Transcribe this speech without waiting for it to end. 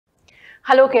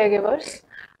Hello, caregivers.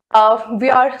 We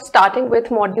are starting with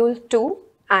Module 2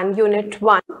 and Unit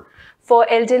 1 for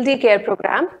elderly care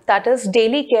program, that is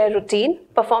daily care routine,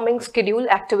 performing schedule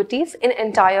activities in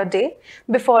entire day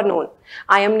before noon.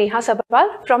 I am Neha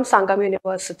Sabharwal from Sangam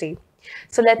University.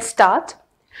 So let's start.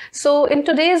 So in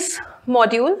today's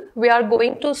module, we are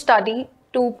going to study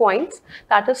 2 points,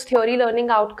 that is theory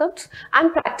learning outcomes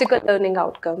and practical learning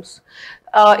outcomes.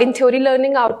 In theory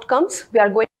learning outcomes, we are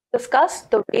going to discuss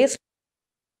the ways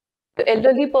the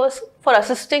elderly person for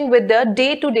assisting with their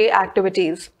day-to-day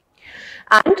activities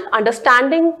and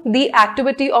understanding the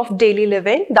activity of daily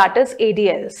living, that is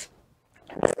ADLs.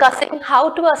 Discussing how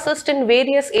to assist in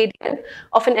various ADL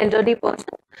of an elderly person,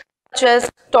 such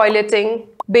as toileting,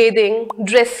 bathing,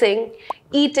 dressing,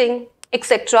 eating,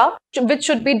 etc., which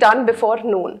should be done before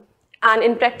noon. And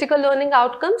in practical learning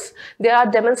outcomes, they are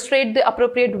demonstrate the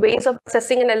appropriate ways of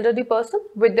assessing an elderly person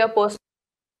with their personal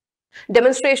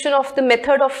demonstration of the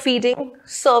method of feeding,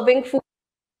 serving food,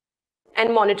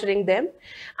 and monitoring them,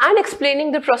 and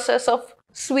explaining the process of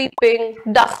sweeping,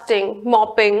 dusting,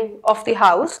 mopping of the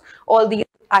house, all these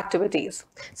activities.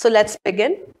 So let's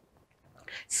begin.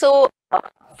 So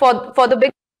for the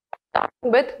big,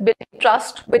 starting with building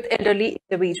trust with elderly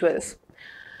individuals.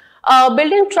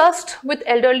 Building trust with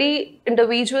elderly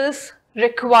individuals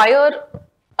require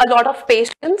a lot of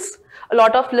patience, a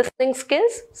lot of listening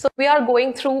skills. So we are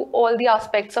going through all the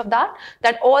aspects of that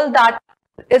all that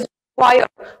is required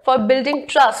for building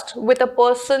trust with a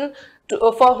person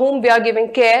for whom we are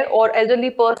giving care, or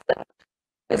elderly person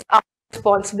is our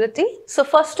responsibility. So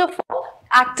first of all,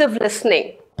 active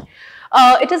listening.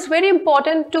 It is very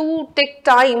important to take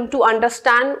time to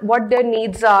understand what their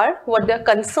needs are, what their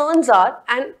concerns are,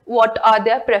 and what are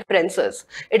their preferences.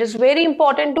 It is very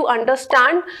important to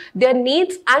understand their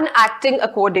needs and acting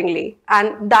accordingly,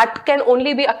 and that can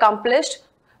only be accomplished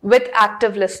with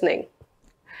active listening.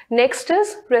 Next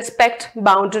is respect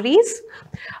boundaries.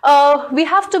 We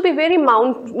have to be very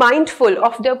mindful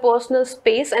of their personal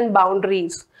space and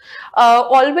boundaries.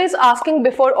 Always asking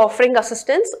before offering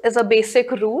assistance is a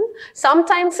basic rule.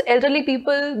 Sometimes elderly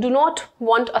people do not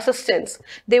want assistance.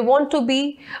 They want to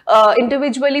be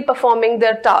individually performing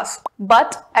their task,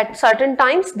 but at certain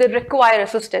times they require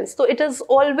assistance. So it is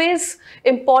always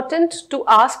important to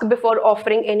ask before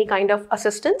offering any kind of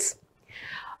assistance.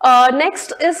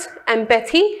 Next is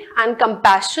empathy and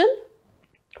compassion.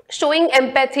 Showing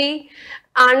empathy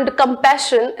and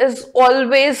compassion is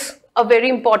always a very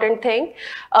important thing.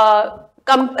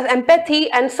 Empathy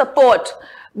and support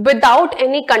without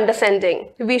any condescending.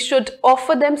 We should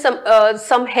offer them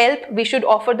some help, we should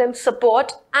offer them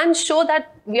support and show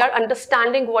that we are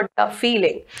understanding what they are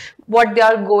feeling, what they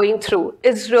are going through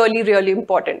is really, really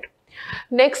important.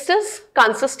 Next is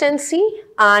consistency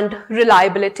and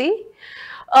reliability.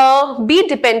 Be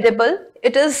dependable.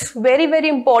 It is very, very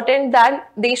important that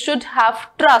they should have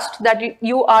trust that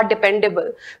you are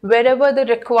dependable. Wherever they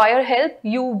require help,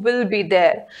 you will be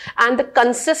there. And the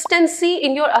consistency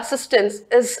in your assistance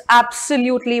is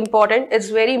absolutely important. It's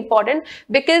very important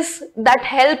because that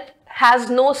help has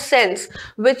no sense,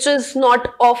 which is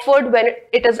not offered when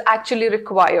it is actually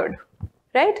required,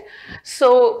 right?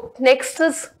 So next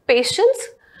is patience.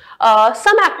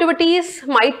 Some activities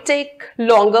might take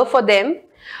longer for them.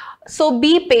 So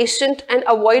be patient and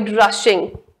avoid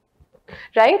rushing,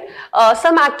 right?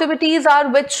 Some activities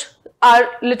which are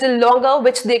little longer,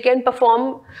 which they can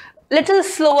perform little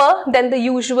slower than the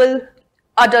usual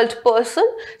adult person.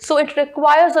 So it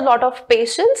requires a lot of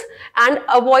patience, and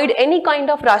avoid any kind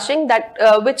of rushing that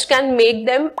which can make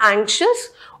them anxious,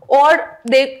 or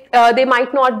they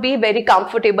might not be very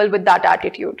comfortable with that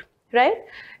attitude, right?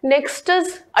 Next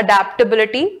is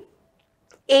adaptability.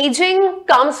 Aging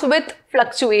comes with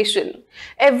fluctuation.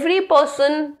 Every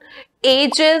person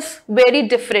ages very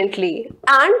differently,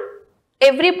 and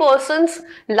every person's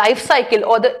life cycle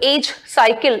or the age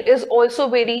cycle is also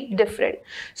very different.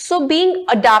 So being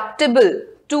adaptable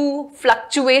to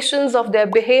fluctuations of their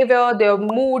behavior, their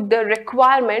mood, their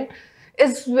requirement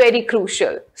is very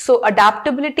crucial. So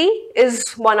adaptability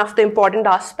is one of the important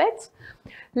aspects.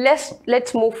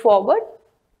 Let's move forward.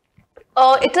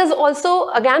 It is also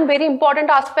again very important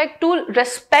aspect to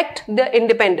respect their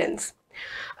independence,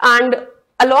 and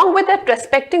along with that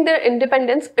respecting their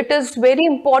independence, it is very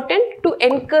important to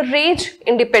encourage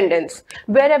independence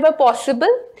wherever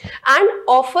possible and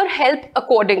offer help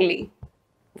accordingly.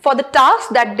 For the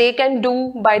tasks that they can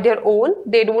do by their own,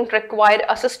 they don't require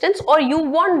assistance, or you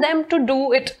want them to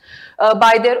do it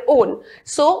by their own.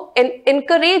 So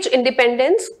encourage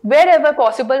independence wherever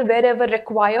possible, wherever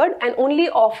required, and only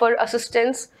offer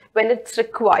assistance when it's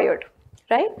required,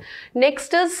 right?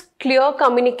 Next is clear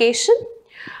communication.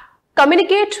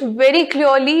 Communicate very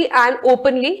clearly and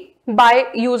openly by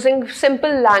using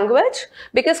simple language,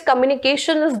 because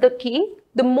communication is the key.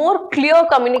 The more clear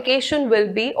communication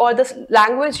will be, or the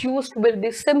language used will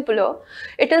be simpler,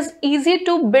 it is easy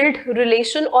to build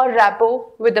relation or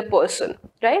rapport with the person,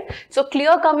 right? So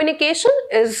clear communication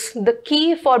is the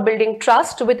key for building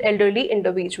trust with elderly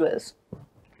individuals.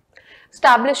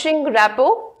 Establishing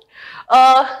rapport.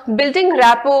 Building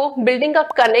rapport, building a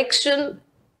connection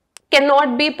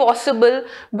cannot be possible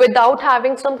without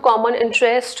having some common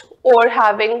interest or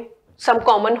having some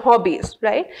common hobbies,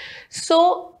 right?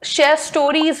 So share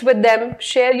stories with them,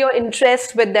 share your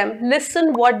interests with them,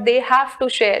 listen what they have to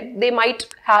share. They might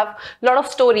have a lot of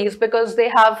stories because they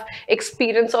have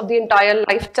experience of the entire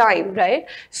lifetime, right?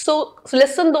 So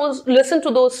listen to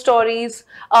those stories,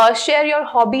 share your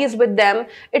hobbies with them.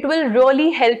 It will really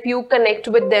help you connect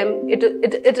with them.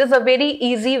 It is a very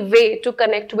easy way to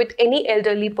connect with any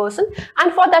elderly person,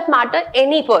 and for that matter,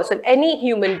 any person, any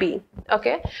human being,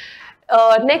 okay?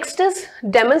 Next is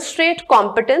demonstrate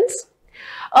competence.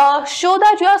 Show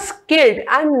that you are skilled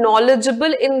and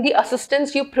knowledgeable in the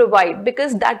assistance you provide,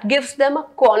 because that gives them a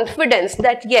confidence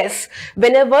that yes,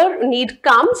 whenever need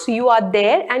comes, you are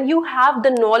there and you have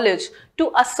the knowledge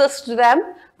to assist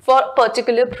them for a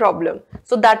particular problem.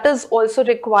 So that is also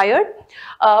required.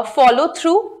 Follow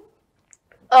through.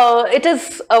 It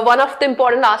is one of the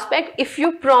important aspects. If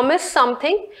you promise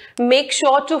something, make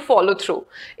sure to follow through.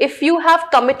 If you have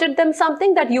committed them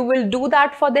something that you will do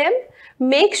that for them,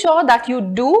 make sure that you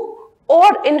do,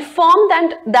 or inform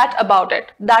them that about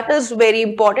it. That is very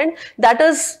important. That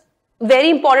is very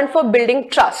important for building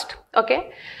trust,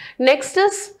 okay? Next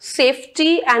is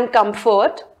safety and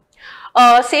comfort.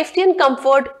 Safety and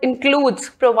comfort includes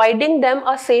providing them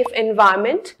a safe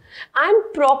environment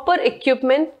and proper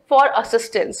equipment for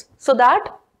assistance, so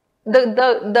that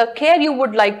the care you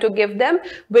would like to give them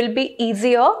will be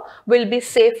easier, will be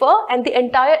safer, and the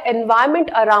entire environment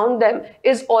around them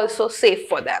is also safe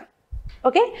for them,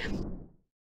 okay?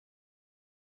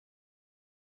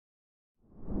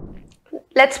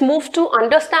 Let's move to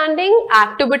understanding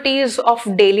activities of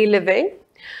daily living.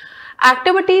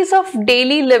 Activities of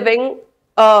daily living,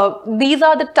 these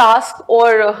are the tasks,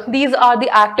 or these are the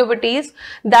activities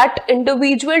that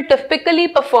individual typically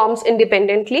performs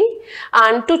independently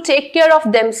and to take care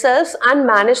of themselves and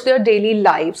manage their daily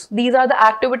lives. These are the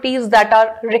activities that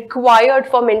are required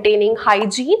for maintaining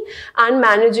hygiene and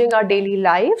managing our daily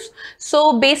lives.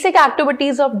 So basic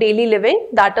activities of daily living,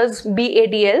 that is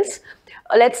BADLs.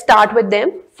 Let's start with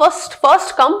them. First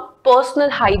come personal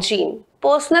hygiene.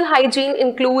 Personal hygiene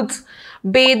includes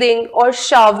bathing or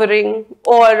showering,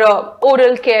 or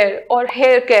oral care or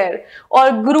hair care,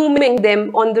 or grooming them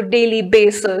on the daily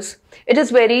basis. It is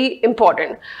very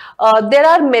important. There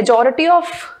are majority of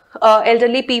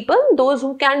elderly people, those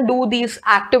who can do these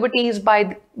activities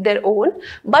by their own,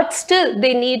 but still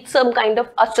they need some kind of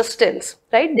assistance,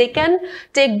 right? They can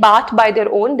take bath by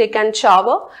their own, they can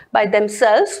shower by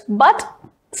themselves, but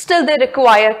still they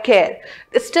require care,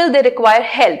 still they require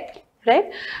help,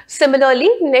 right? Similarly,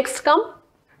 next come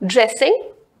dressing.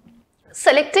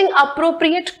 Selecting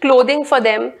appropriate clothing for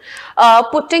them,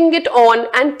 putting it on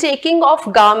and taking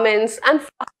off garments and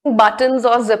fastening buttons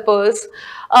or zippers.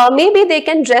 Maybe they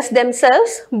can dress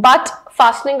themselves, but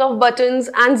fastening of buttons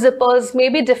and zippers may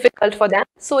be difficult for them.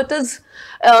 So it is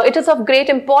of great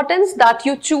importance that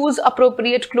you choose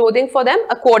appropriate clothing for them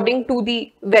according to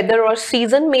the weather or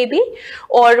season, maybe,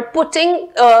 or putting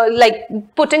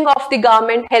off the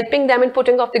garment, helping them in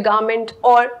putting off the garment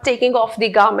or taking off the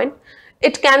garment.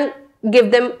 It can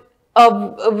give them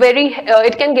a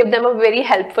very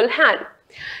helpful hand.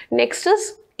 Next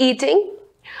is eating.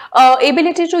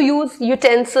 Ability to use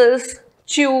utensils,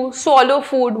 chew, swallow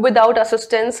food without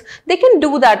assistance. They can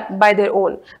do that by their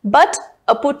own, but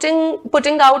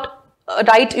putting out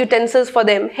right utensils for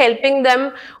them, helping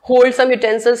them hold some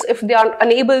utensils if they are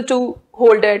unable to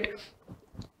hold it.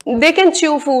 They can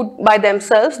chew food by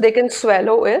themselves, they can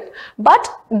swallow it, but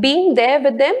being there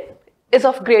with them is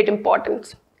of great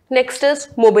importance. Next is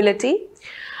mobility.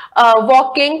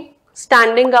 Walking,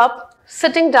 standing up,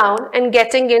 sitting down and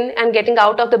getting in and getting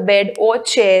out of the bed or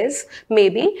chairs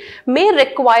maybe may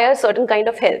require certain kind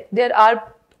of help. There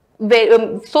are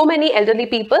so many elderly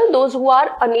people, those who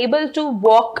are unable to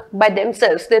walk by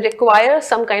themselves, they require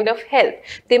some kind of help.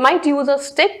 They might use a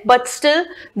stick, but still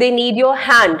they need your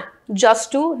hand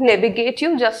just to navigate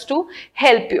you, just to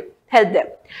help them,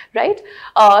 right?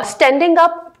 Standing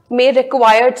up may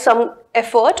require some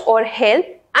effort or help,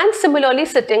 and similarly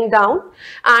sitting down.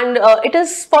 And it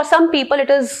is, for some people, it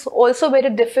is also very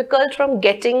difficult from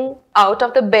getting out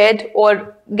of the bed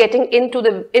or getting in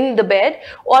the bed,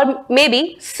 or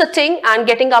maybe sitting and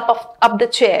getting up the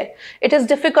chair. It is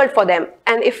difficult for them,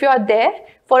 and if you are there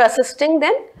for assisting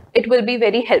them, it will be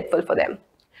very helpful for them.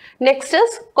 Next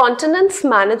is continence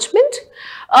management.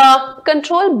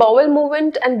 Control bowel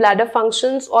movement and bladder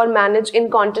functions or manage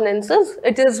incontinences.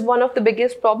 It is one of the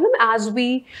biggest problems as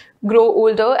we grow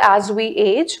older, as we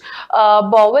age.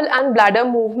 Bowel and bladder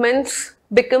movements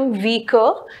become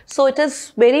weaker, so it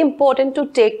is very important to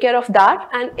take care of that.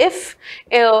 And if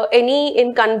any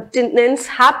incontinence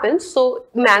happens, so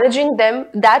managing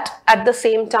that at the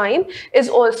same time is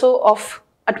also of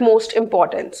utmost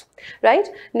importance, right?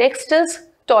 Next is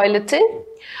toileting.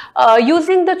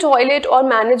 Using the toilet or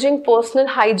managing personal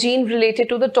hygiene related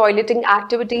to the toileting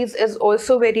activities is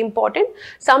also very important.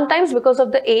 Sometimes because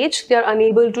of the age, they are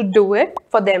unable to do it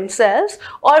for themselves,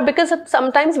 or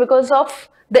sometimes because of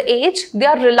the age, they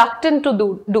are reluctant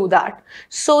to do that.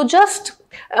 So just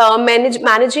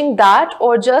managing that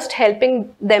or just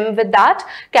helping them with that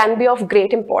can be of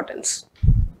great importance.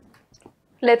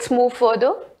 Let's move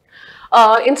further.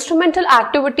 Instrumental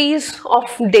activities of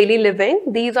daily living.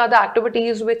 These are the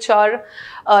activities which are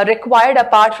required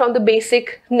apart from the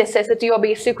basic necessity or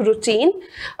basic routine.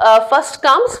 First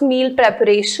comes meal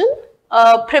preparation.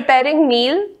 Preparing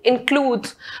meal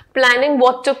includes planning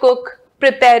what to cook,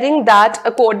 preparing that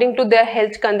according to their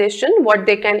health condition, what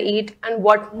they can eat and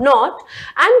what not,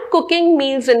 and cooking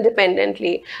meals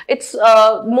independently. It's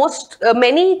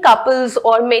many couples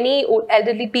or many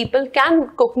elderly people can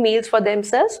cook meals for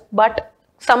themselves, but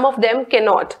some of them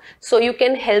cannot. So you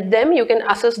can help them, you can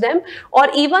assist them, or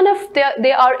even if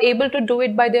they are able to do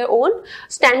it by their own,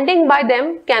 standing by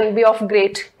them can be of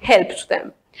great help to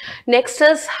them. Next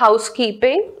is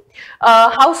housekeeping.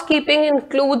 Housekeeping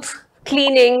includes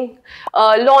cleaning,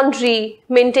 laundry,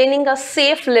 maintaining a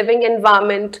safe living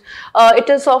environment. It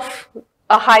is of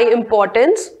a high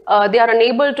importance. They are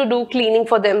unable to do cleaning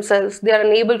for themselves. They are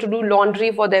unable to do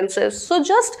laundry for themselves. So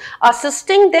just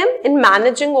assisting them in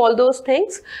managing all those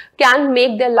things can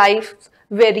make their life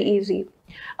very easy.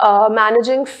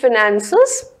 Managing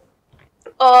finances.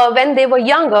 When they were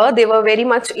younger, they were very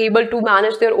much able to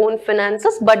manage their own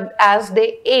finances, but as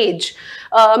they age,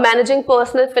 managing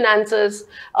personal finances,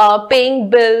 paying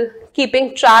bill,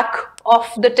 keeping track of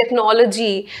the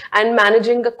technology and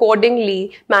managing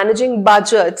accordingly, managing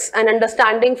budgets and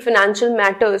understanding financial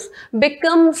matters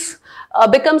becomes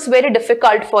very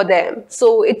difficult for them.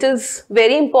 So it is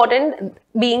very important,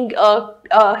 being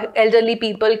elderly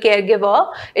people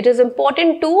caregiver, it is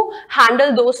important to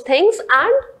handle those things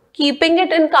and keeping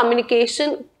it in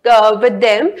communication with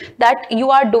them that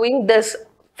you are doing this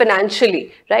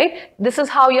financially, right? This is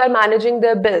how you are managing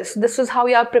their bills. This is how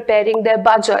you are preparing their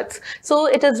budgets. So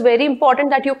it is very important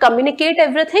that you communicate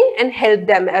everything and help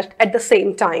them at the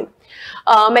same time.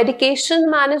 Medication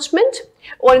management.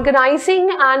 Organizing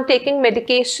and taking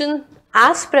medication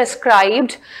as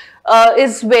prescribed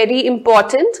is very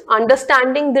important.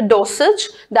 Understanding the dosage,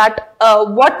 that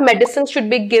what medicine should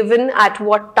be given at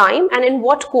what time and in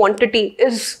what quantity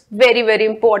is very, very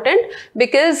important,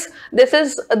 because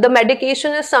the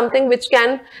medication is something which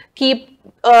can keep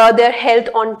their health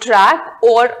on track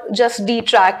or just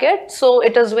detrack it. So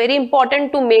it is very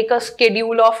important to make a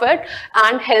schedule of it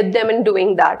and help them in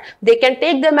doing that. They can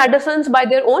take their medicines by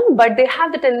their own, but they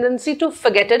have the tendency to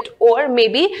forget it or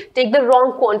maybe take the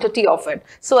wrong quantity of it.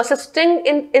 So assisting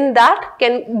in that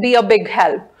can be a big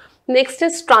help. Next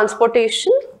is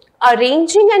transportation.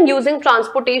 Arranging and using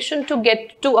transportation to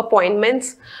get to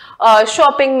appointments,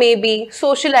 shopping maybe,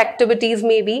 social activities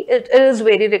maybe, it is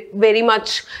very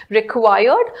much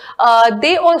required.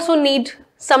 They also need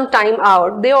some time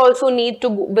out. They also need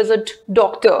to visit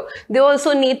doctor. They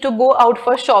also need to go out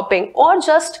for shopping or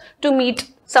just to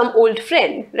meet some old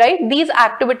friend, right? These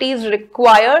activities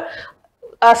require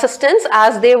assistance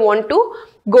as they want to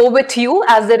go with you,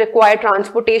 as they require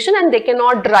transportation and they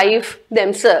cannot drive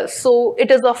themselves. So it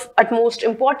is of utmost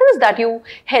importance that you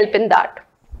help in that.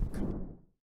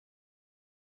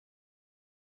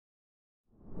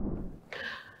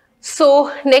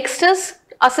 So next is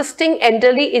assisting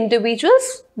elderly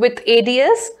individuals with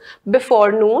ADS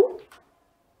before noon.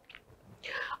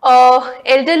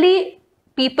 Elderly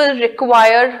people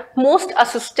require most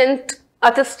assistance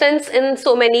in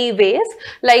so many ways,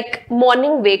 like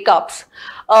morning wake-ups.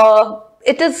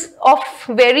 It is of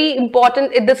very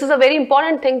important, this is a very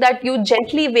important thing, that you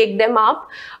gently wake them up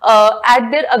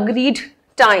at their agreed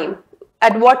time.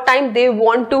 at what time they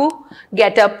want to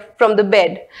get up from the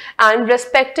bed, and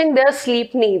respecting their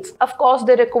sleep needs. Of course,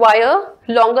 they require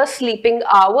longer sleeping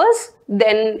hours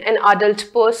than an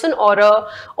adult person or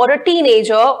a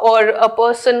teenager or a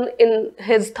person in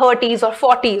his 30s or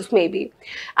 40s maybe,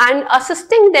 and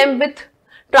assisting them with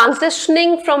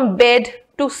transitioning from bed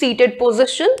to seated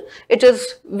position. It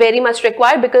is very much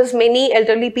required because many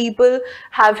elderly people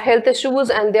have health issues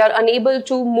and they are unable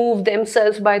to move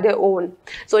themselves by their own.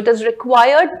 So it is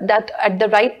required that at the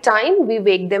right time we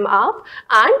wake them up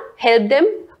and help them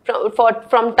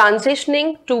from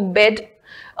transitioning to bed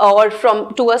or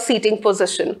to a seating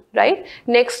position, right?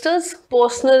 Next is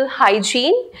personal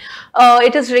hygiene.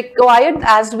 It is required,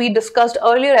 as we discussed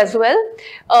earlier as well,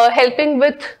 helping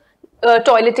with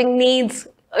toileting needs,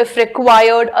 if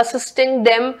required, assisting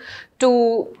them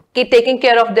to taking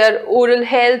care of their oral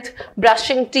health,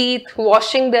 brushing teeth,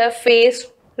 washing their face,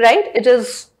 right? It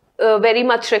is very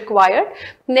much required.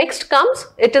 Next comes,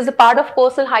 it is a part of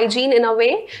personal hygiene in a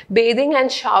way, bathing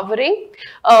and showering,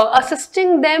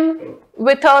 assisting them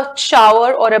with a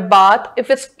shower or a bath if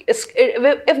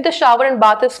the shower and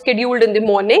bath is scheduled in the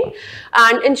morning,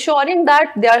 and ensuring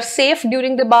that they are safe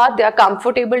during the bath, they are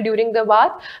comfortable during the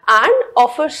bath, and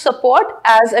offer support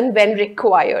as and when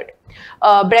required.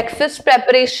 Breakfast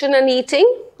preparation and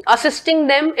eating, assisting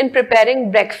them in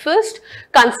preparing breakfast,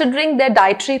 considering their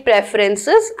dietary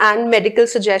preferences and medical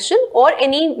suggestion or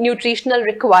any nutritional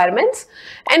requirements,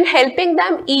 and helping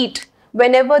them eat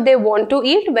whenever they want to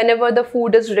eat, whenever the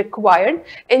food is required,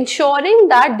 ensuring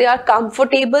that they are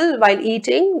comfortable while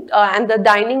eating, and the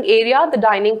dining area, the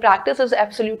dining practice is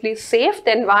absolutely safe,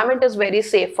 the environment is very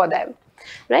safe for them,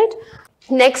 right?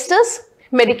 Next is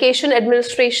medication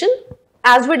administration.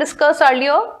 As we discussed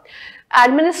earlier,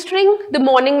 administering the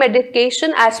morning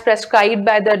medication as prescribed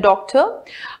by the doctor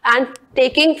and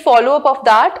taking follow-up of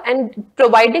that and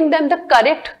providing them the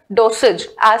correct dosage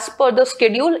as per the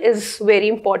schedule is very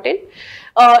important.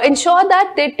 Ensure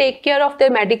that they take care of their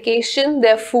medication,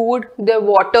 their food, their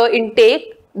water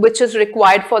intake which is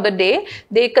required for the day.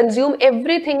 They consume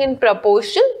everything in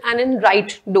proportion and in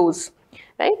right dose,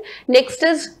 right? Next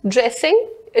is dressing.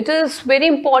 It is very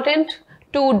important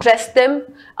to dress them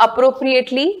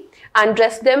appropriately and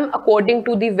dress them according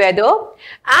to the weather,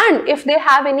 and if they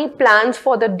have any plans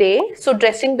for the day, so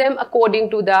dressing them according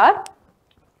to that.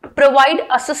 Provide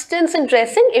assistance in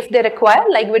dressing if they require,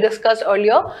 like we discussed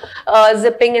earlier,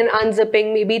 zipping and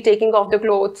unzipping, maybe taking off the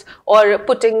clothes or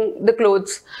putting the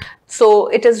clothes. So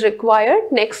it is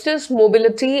required. Next is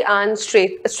mobility and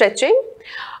stretching.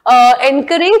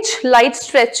 Encourage light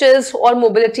stretches or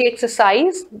mobility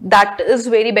exercise. That is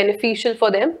very beneficial for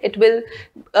them. It will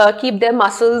keep their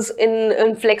muscles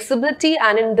in flexibility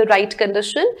and in the right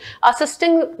condition.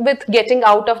 Assisting with getting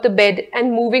out of the bed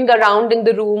and moving around in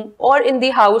the room or in the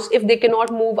house if they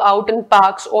cannot move out in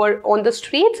parks or on the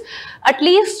streets. At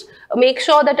least make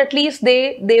sure that at least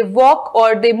they walk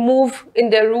or they move in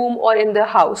their room or in their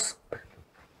house.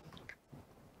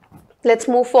 Let's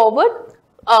move forward.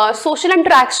 Social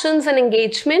interactions and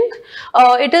engagement.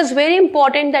 It is very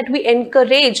important that we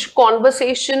encourage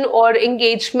conversation or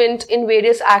engagement in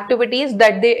various activities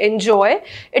that they enjoy.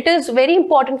 It is very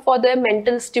important for their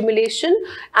mental stimulation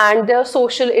and their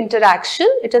social interaction.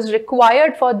 It is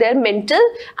required for their mental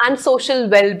and social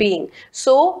well-being.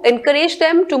 So encourage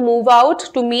them to move out,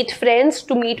 to meet friends,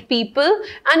 to meet people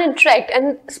and interact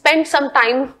and spend some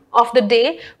time of the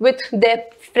day with their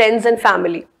friends and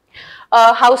family.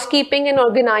 Housekeeping and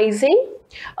organizing.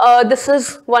 This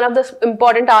is one of the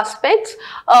important aspects.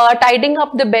 Tidying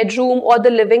up the bedroom or the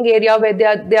living area where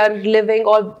they are living,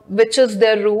 or which is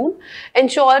their room.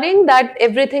 Ensuring that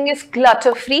everything is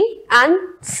clutter-free and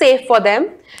safe for them.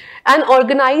 And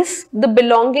organize the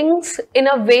belongings in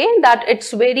a way that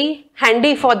it's very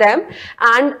handy for them,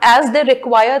 and as they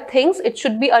require things, it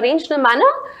should be arranged in a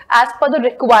manner as per the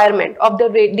requirement of the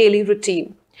daily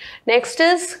routine. Next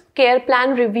is care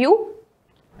plan review.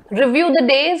 Review the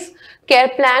day's care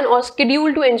plan or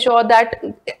schedule to ensure that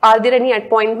are there any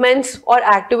appointments or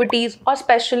activities or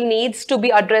special needs to be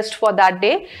addressed for that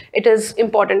day. It is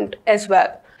important as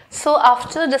well. So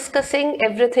after discussing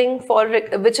everything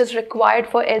which is required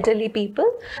for elderly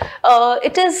people,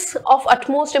 it is of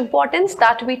utmost importance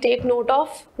that we take note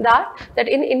of that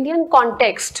in Indian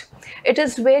context, it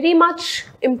is very much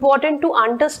important to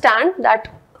understand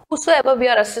that whosoever we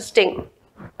are assisting,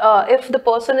 if the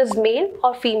person is male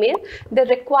or female, the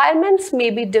requirements may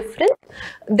be different.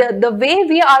 The way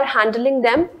we are handling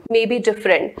them may be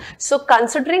different. So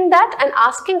considering that and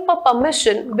asking for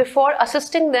permission before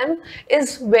assisting them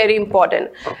is very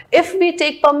important. If we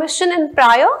take permission in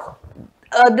prior,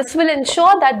 This will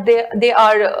ensure that they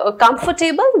are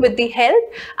comfortable with the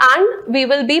help, and we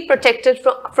will be protected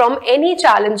from any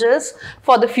challenges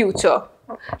for the future.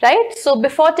 Right? So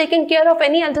before taking care of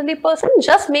any elderly person,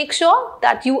 just make sure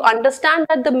that you understand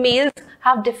that the males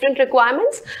have different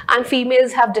requirements and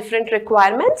females have different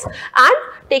requirements, and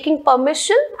taking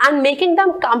permission and making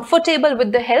them comfortable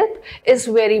with the help is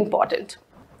very important.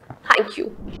 Thank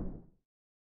you.